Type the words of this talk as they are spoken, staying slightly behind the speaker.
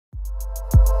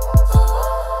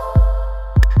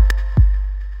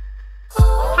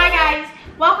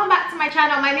welcome back to my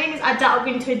channel. My name is Ada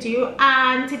Oguntodu,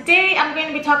 and today I'm going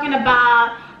to be talking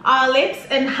about our lips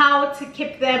and how to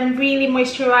keep them really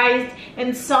moisturized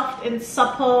and soft and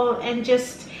supple and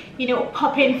just, you know,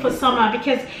 popping for summer,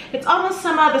 because it's almost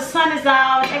summer, the sun is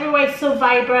out, everywhere is so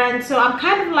vibrant. So I'm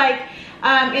kind of like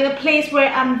in a place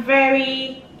where I'm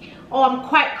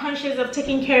quite conscious of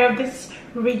taking care of this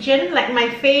region, like my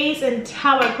face and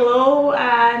how I glow.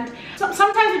 And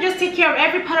sometimes we just take care of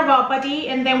every part of our body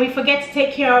and then we forget to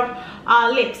take care of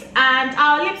our lips. And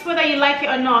our lips, whether you like it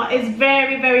or not, is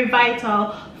very, very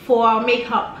vital for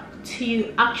makeup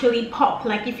to actually pop.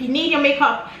 Like if you need your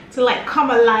makeup to like come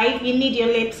alive, you need your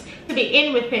lips to be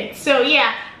in with it. So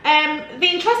yeah, the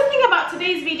interesting thing about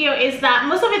today's video is that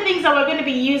most of the things that we're going to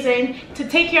be using to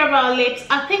take care of our lips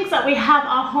are things that we have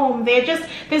at home.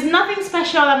 There's nothing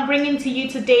special I'm bringing to you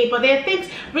today, but there are things,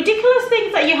 ridiculous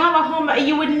things that you have at home that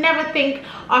you would never think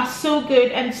are so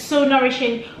good and so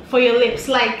nourishing for your lips.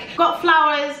 Like, got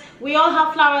flowers, we all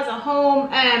have flowers at home,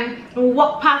 and we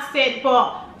walk past it,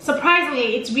 but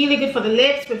surprisingly it's really good for the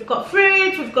lips. We've got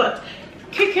fruits, we've got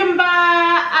cucumber,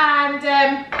 and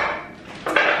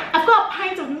I've got a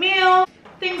pint of milk,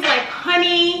 things like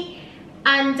honey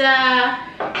and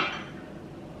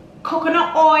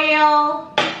coconut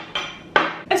oil.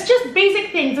 It's just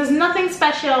basic things. There's nothing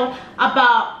special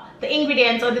about the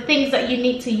ingredients or the things that you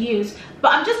need to use,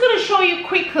 but I'm just going to show you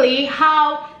quickly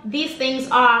how these things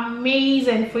are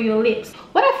amazing for your lips.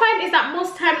 What I find is that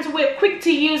most times we're quick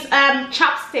to use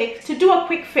chapstick to do a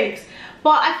quick fix,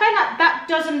 but I find that that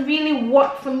doesn't really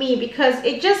work for me, because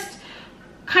it just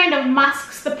kind of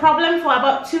masks the problem for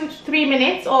about 2 to 3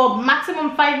 minutes or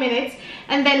maximum 5 minutes,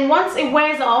 and then once it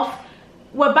wears off,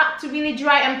 we're back to really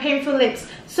dry and painful lips.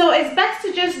 So it's best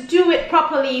to just do it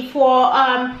properly for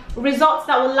results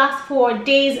that will last for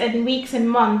days and weeks and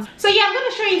months. So yeah, I'm going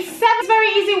to show you 7 very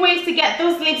easy ways to get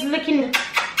those lips looking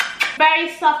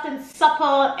very soft and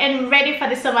supple and ready for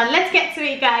the summer. Let's get to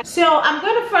it, guys. So I'm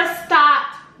going to first start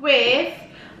with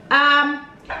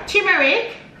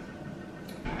turmeric.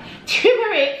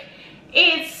 Turmeric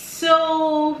is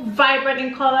so vibrant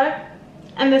in color,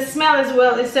 and the smell as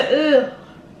well is so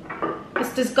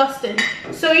it's disgusting.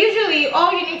 So usually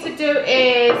all you need to do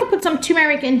is put some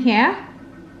turmeric in here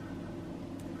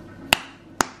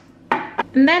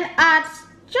and then add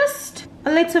just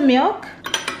a little milk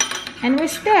and we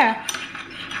stir.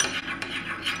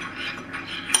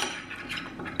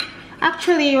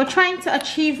 Actually, we're trying to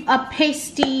achieve a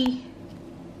pasty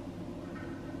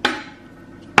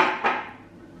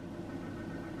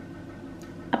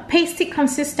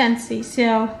consistency.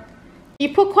 So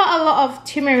you put quite a lot of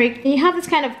turmeric and you have this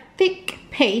kind of thick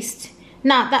paste.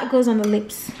 Now that goes on the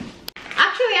lips.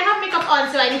 Actually, I have makeup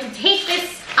on, so I need to take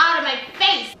this out of my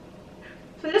face.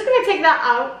 So I'm just gonna take that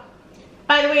out.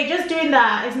 By the way, just doing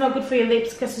that is not good for your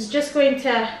lips because it's just going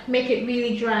to make it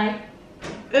really dry.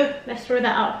 Let's throw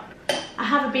that out. I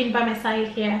have a bean by my side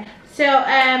here. So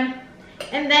and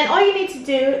then all you need to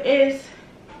do is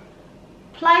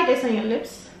apply this on your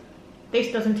lips.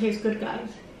 This doesn't taste good, guys.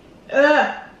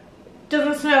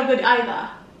 Doesn't smell good either.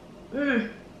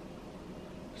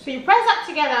 So you press that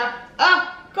together. Oh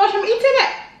gosh, I'm eating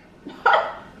it.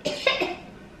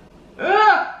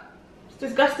 It's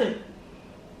disgusting.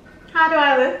 How do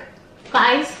I look?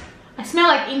 Guys, I smell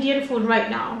like Indian food right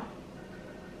now.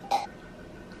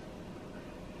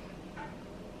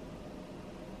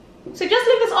 So just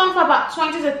leave this on for about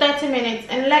 20 to 30 minutes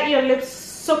and let your lips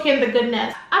soak in the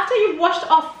goodness. After you've washed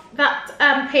off that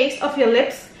paste off your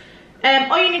lips,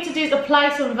 all you need to do is apply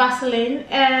some Vaseline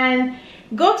and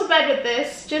go to bed with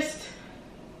this just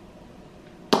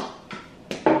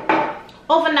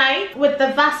overnight with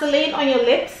the Vaseline on your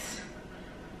lips,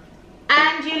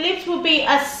 and your lips will be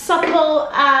as supple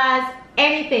as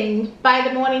anything by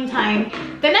the morning time.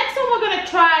 The next one we're going to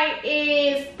try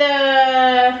is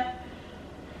the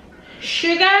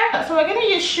sugar. So we're going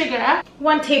to use sugar,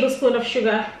 1 tablespoon of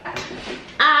sugar,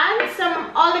 and some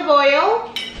olive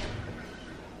oil.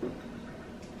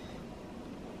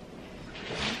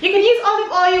 You can use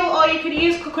olive oil or you could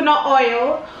use coconut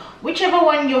oil, whichever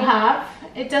one you have.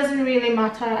 It doesn't really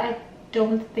matter, I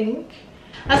don't think,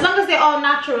 as long as they're all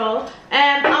natural.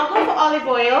 I'll go for olive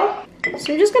oil.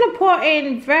 So I'm just going to pour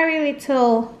in very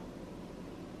little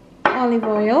olive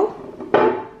oil.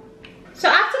 So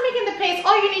after making the paste,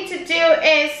 all you need to do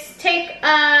is take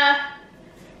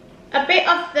a bit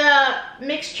of the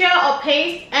mixture or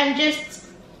paste and just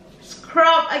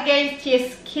scrub against your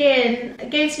skin,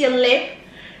 against your lip.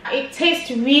 It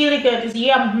tastes really good. It's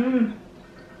yum.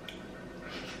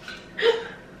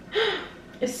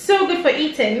 It's so good for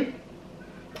eating.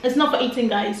 It's not for eating,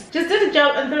 guys. Just do the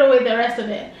job and throw away the rest of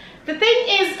it. The thing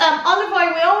is, olive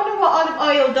oil, we all know what olive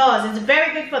oil does. It's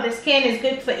very good for the skin, it's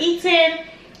good for eating,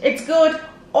 it's good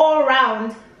all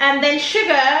around. And then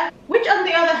sugar, which on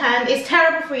the other hand is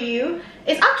terrible for you,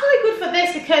 is actually good for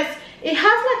this because it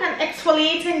has like an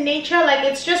exfoliating nature. Like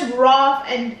it's just rough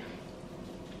and,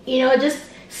 you know, just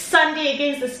sandy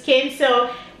against the skin.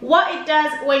 So what it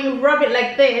does when you rub it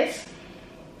like this,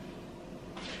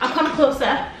 I'll come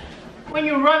closer. When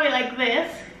you rub it like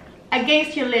this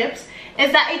against your lips,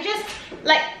 is that it just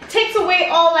like takes away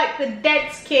all like the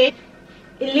dead skin.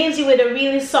 It leaves you with a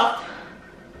really soft.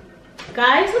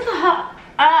 Guys, look at how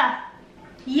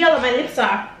yellow my lips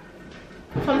are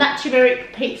from that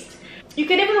turmeric paste. You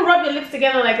can even rub your lips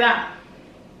together like that.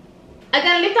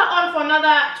 Again, leave that on for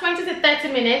another 20 to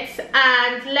 30 minutes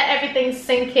and let everything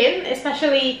sink in,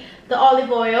 especially the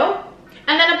olive oil.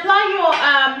 And then apply your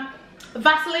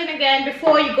Vaseline again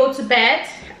before you go to bed.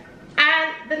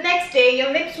 And the next day,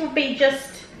 your lips will be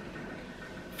just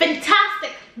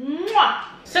fantastic. Mwah!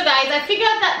 So guys, I figured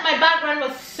that my background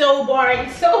was so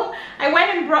boring, so I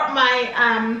went and brought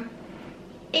my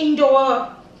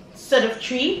indoor sort of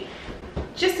tree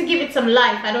just to give it some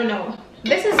life. I don't know.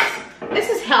 This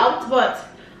has helped, but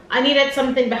I needed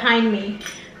something behind me.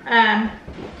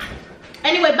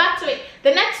 Anyway, back to it.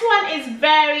 The next one is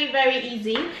very, very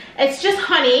easy. It's just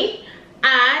honey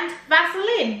and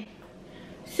Vaseline.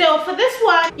 So for this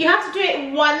one, you have to do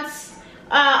it once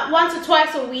or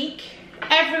twice a week,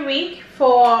 every week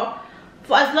for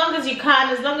as long as you can,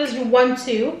 as long as you want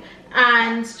to,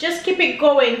 and just keep it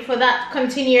going for that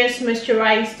continuous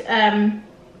moisturized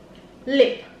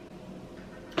lip.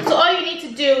 So all you need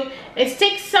to do is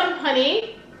take some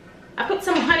honey. I put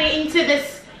some honey into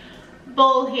this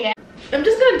bowl here. I'm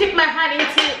just gonna dip my hand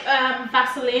into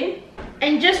Vaseline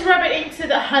and just rub it into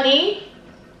the honey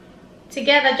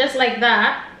together just like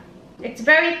that. It's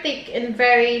very thick and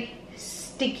very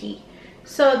sticky.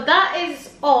 So that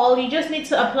is all. You just need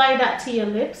to apply that to your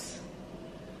lips.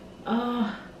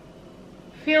 Oh,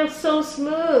 feels so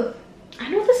smooth. I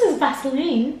know this is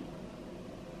Vaseline,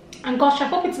 and gosh, I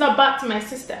hope it's not bad to my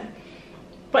system,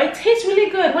 but it tastes really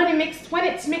good when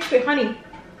it's mixed with honey.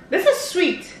 This is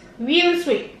sweet, really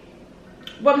sweet.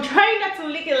 But I'm trying not to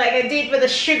lick it like I did with the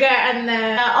sugar and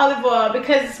the olive oil,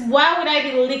 because why would I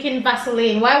be licking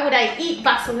Vaseline? Why would I eat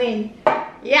Vaseline?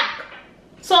 Yuck.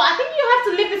 So I think you have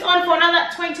to leave this on for another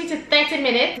 20 to 30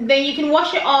 minutes. Then you can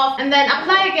wash it off and then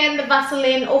apply again the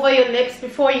Vaseline over your lips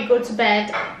before you go to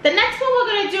bed. The next one we're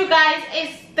going to do, guys, is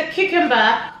the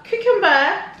cucumber.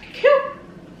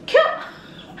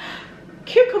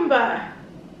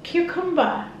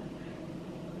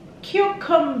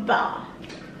 Cucumber.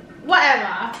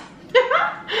 Whatever.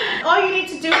 All you need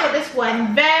to do for this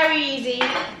one, very easy.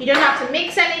 You don't have to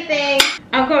mix anything.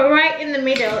 I'll go right in the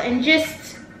middle and just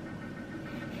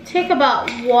take about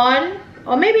one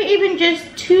or maybe even just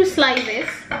 2 slices,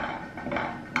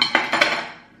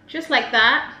 just like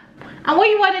that. And what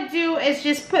you want to do is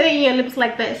just put it in your lips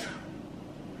like this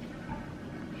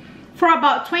for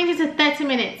about 20 to 30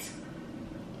 minutes.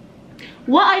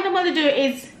 What I normally do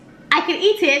is I can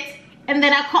eat it and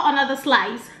then I cut another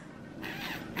slice.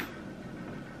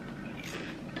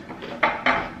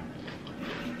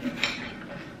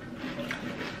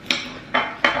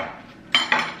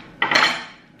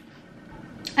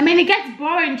 I mean, it gets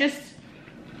boring just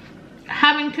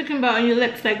having cucumber on your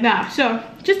lips like that. So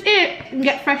just eat it and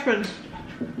get fresh ones.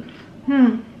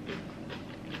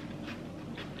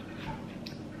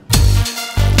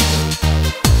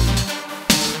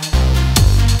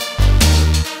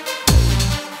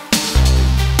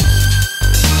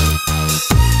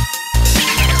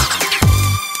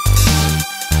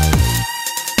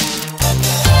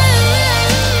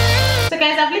 So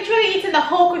guys, I've literally eaten the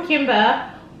whole cucumber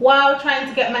while trying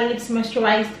to get my lips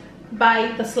moisturized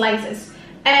by the slices.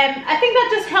 I think that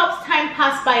just helps time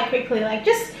pass by quickly. Like,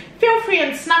 just feel free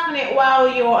and snap on it while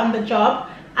you're on the job.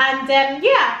 And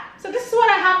yeah, so this is what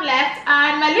I have left,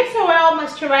 and my lips are well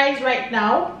moisturized right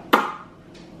now.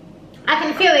 I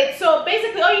can feel it. So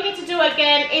basically all you need to do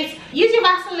again is use your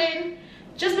Vaseline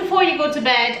just before you go to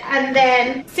bed, and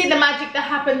then see the magic that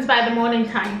happens by the morning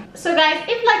time. So guys,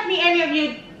 if like me, any of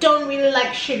you don't really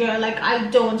like sugar, like I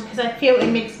don't, because I feel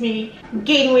it makes me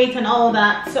gain weight and all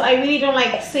that, so I really don't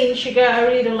like seeing sugar. I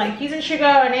really don't like using sugar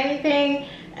on anything.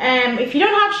 If you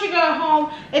don't have sugar at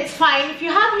home, it's fine. If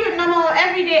you have your normal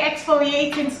everyday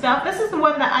exfoliating stuff, this is the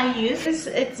one that I use.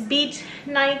 It's Beat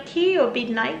Nike or Beat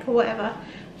Nike or whatever.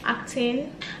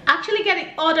 Actin. I actually get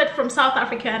it ordered from South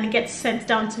Africa and it gets sent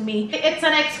down to me. It's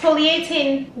an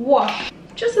exfoliating wash,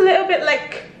 just a little bit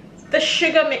like the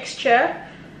sugar mixture.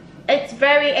 It's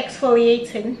very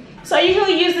exfoliating. So I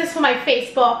usually use this for my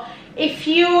face, but If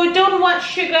you don't want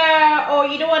sugar or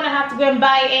you don't want to have to go and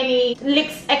buy any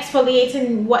lips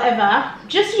exfoliating whatever,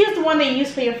 just use the one that you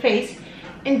use for your face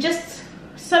and just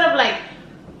sort of like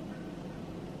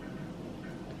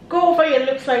go over your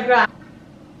lips like that.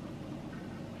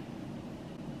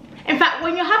 In fact,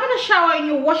 when you're having a shower and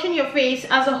you're washing your face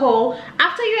as a whole,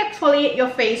 after you exfoliate your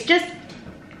face, just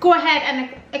go ahead and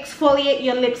exfoliate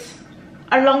your lips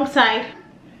alongside.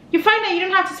 You find that you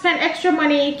don't have to spend extra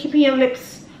money keeping your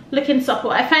lips looking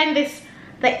supple. I find this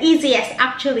the easiest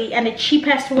actually and the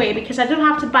cheapest way because I don't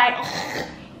have to buy.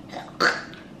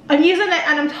 I'm using it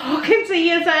and I'm talking to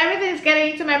you, so everything's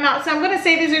getting into my mouth. So I'm going to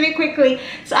say this really quickly.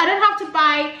 So I don't have to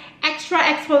buy extra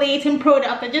exfoliating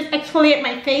product. I just exfoliate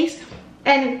my face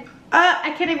and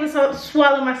I can't even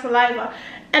swallow my saliva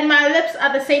and my lips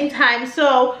at the same time.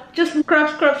 So just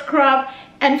scrub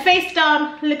and face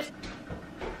down, lips.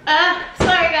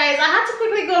 Sorry guys, I had to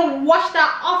quickly go and wash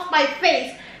that off my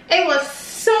face. It was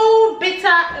so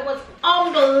bitter, it was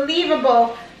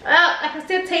unbelievable. I can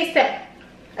still taste it.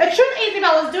 The truth is, if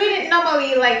I was doing it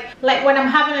normally, like when I'm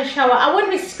having a shower, I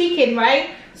wouldn't be speaking,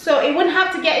 right? So it wouldn't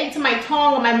have to get into my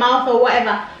tongue or my mouth or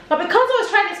whatever. But because I was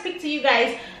trying to speak to you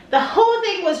guys, the whole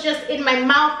thing was just in my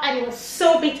mouth and it was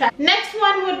so bitter. Next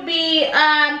one would be,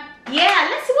 yeah,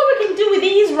 let's see what we can do with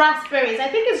these raspberries. I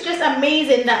think it's just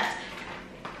amazing that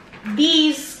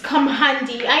these come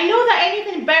handy. I know that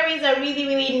anything berries are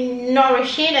really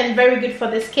nourishing and very good for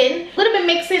the skin. I'm going to be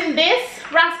mixing this,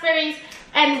 raspberries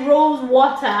and rose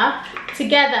water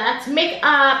together to make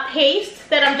a paste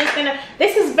that I'm just gonna,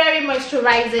 this is very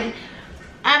moisturizing.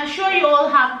 I'm sure you all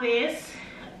have this.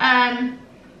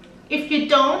 If you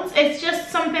don't, it's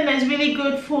just something that's really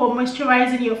good for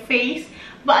moisturizing your face.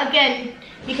 But again,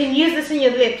 you can use this in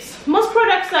your lips. Most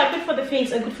products that are good for the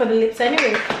face are good for the lips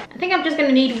anyway. I think I'm just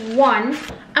gonna need one.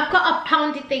 I've got a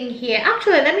poundy thing here.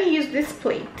 Actually, let me use this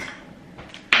plate.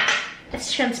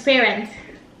 It's transparent.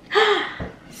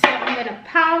 So I'm gonna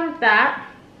pound that,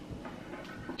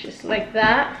 just like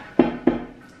that.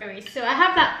 Alright, so I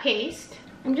have that paste.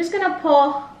 I'm just gonna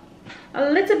pour a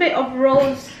little bit of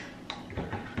rose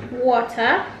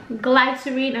water,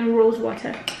 glycerine and rose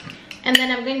water, and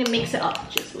then I'm going to mix it up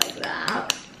just like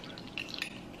that.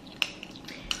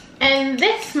 And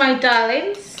this, my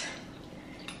darlings,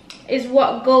 is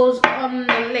what goes on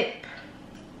the lip.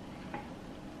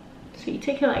 So you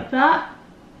take it like that,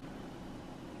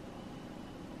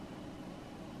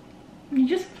 you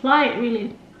just apply it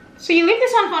really. So you leave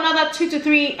this on for another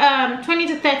 20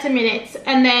 to 30 minutes,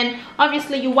 and then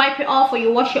obviously you wipe it off or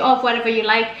you wash it off, whatever you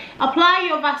like. Apply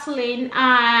your Vaseline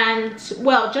and,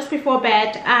 well, just before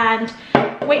bed, and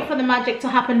wait for the magic to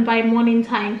happen by morning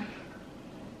time.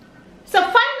 So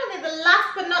finally, the last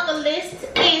but not the least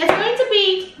is going to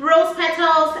be rose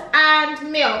petals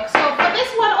and milk. So for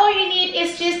this one, all you need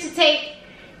is just to take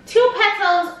 2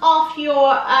 petals off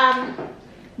your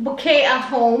bouquet at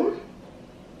home.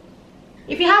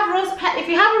 If you have a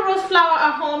rose flower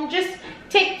at home, just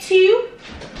take 2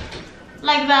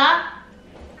 like that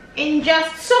and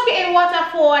just soak it in water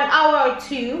for an hour or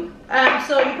 2.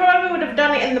 So you probably would have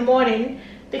done it in the morning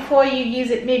before you use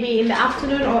it, maybe in the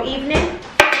afternoon or evening.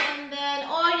 And then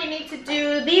all you need to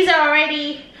do, these are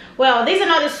already, well, these are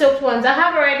not the soaked ones. I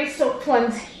have already soaked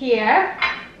ones here.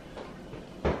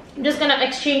 I'm just gonna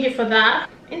exchange it for that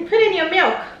and put in your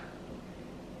milk.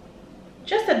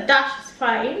 Just a dash is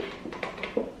fine.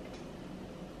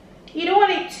 You don't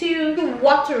want it too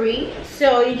watery,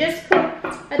 so you just put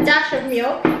a dash of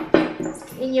milk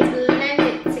and you blend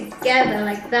it together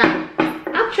like that.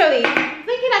 Actually, I'm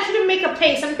thinking I shouldn't make a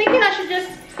paste. I'm thinking I should just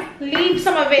leave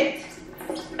some of it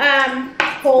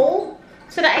whole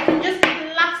so that I can just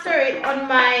plaster it on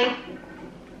my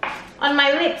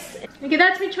lips. Okay,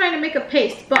 that's me trying to make a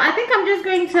paste, but I think I'm just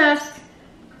going to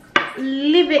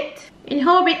leave it in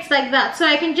whole bits like that, so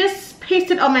I can just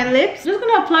paste it on my lips. Just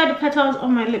gonna apply the petals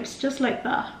on my lips just like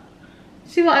that.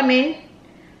 See what I mean?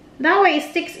 That way it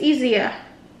sticks easier.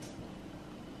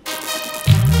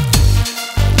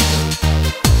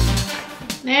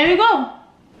 There we go.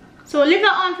 So leave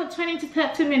that on for 20 to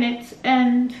 30 minutes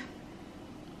and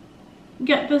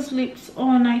get those lips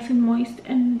all nice and moist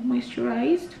and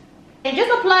moisturized. And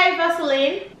just apply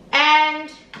Vaseline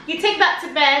and you take that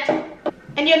to bed,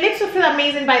 and your lips will feel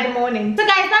amazing by the morning. So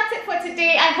guys, that's it for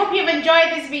today. I hope you've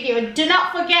enjoyed this video. Do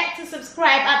not forget to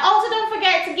subscribe, and also don't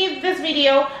forget to give this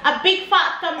video a big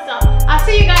fat thumbs up. I'll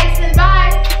see you guys soon.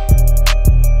 Bye.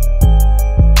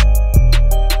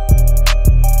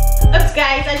 Oops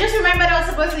guys, I just remembered I was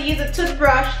supposed to use a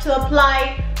toothbrush to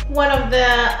apply one of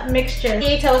the mixtures.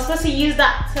 I was supposed to use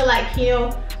that to, like, you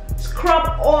know,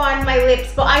 scrub on my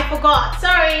lips, but I forgot.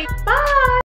 Sorry. Bye.